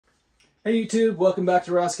Hey YouTube, welcome back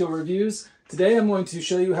to Rosco Reviews. Today I'm going to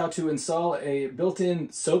show you how to install a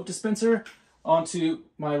built-in soap dispenser onto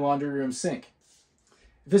my laundry room sink.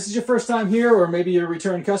 If this is your first time here, or maybe you're a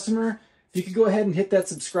return customer, if you could go ahead and hit that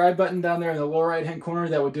subscribe button down there in the lower right hand corner,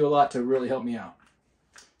 that would do a lot to really help me out.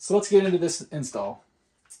 So let's get into this install.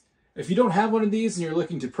 If you don't have one of these and you're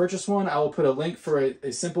looking to purchase one, I will put a link for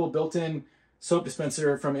a simple built-in soap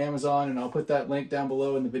dispenser from Amazon, and I'll put that link down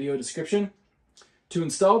below in the video description. To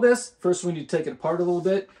install this, first we need to take it apart a little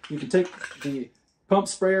bit. You can take the pump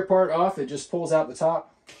sprayer part off, it just pulls out the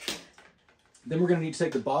top. Then we're going to need to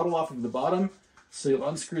take the bottle off of the bottom, so you'll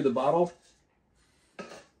unscrew the bottle.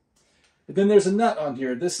 And then there's a nut on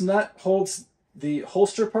here. This nut holds the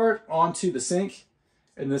holster part onto the sink,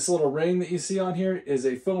 and this little ring that you see on here is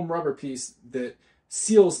a foam rubber piece that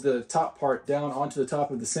seals the top part down onto the top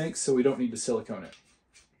of the sink, so we don't need to silicone it.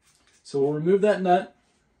 So we'll remove that nut.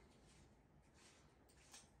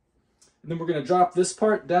 And then we're going to drop this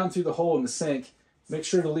part down through the hole in the sink. Make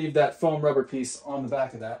sure to leave that foam rubber piece on the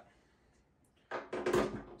back of that.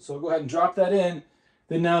 So we'll go ahead and drop that in.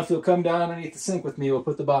 Then now if you'll come down underneath the sink with me, we'll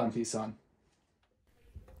put the bottom piece on.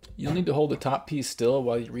 You'll need to hold the top piece still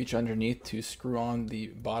while you reach underneath to screw on the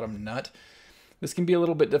bottom nut. This can be a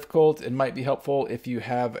little bit difficult. It might be helpful if you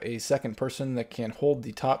have a second person that can hold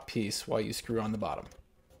the top piece while you screw on the bottom.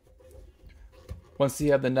 Once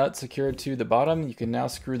you have the nut secured to the bottom, you can now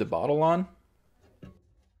screw the bottle on.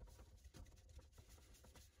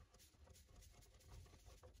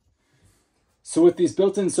 So with these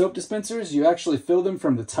built-in soap dispensers, you actually fill them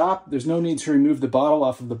from the top. There's no need to remove the bottle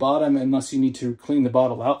off of the bottom unless you need to clean the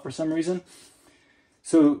bottle out for some reason.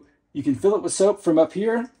 So you can fill it with soap from up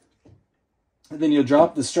here, and then you'll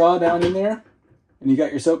drop the straw down in there, and you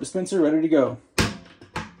got your soap dispenser ready to go.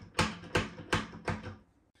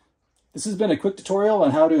 This has been a quick tutorial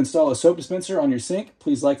on how to install a soap dispenser on your sink.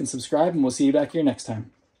 Please like and subscribe, and we'll see you back here next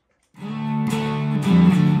time.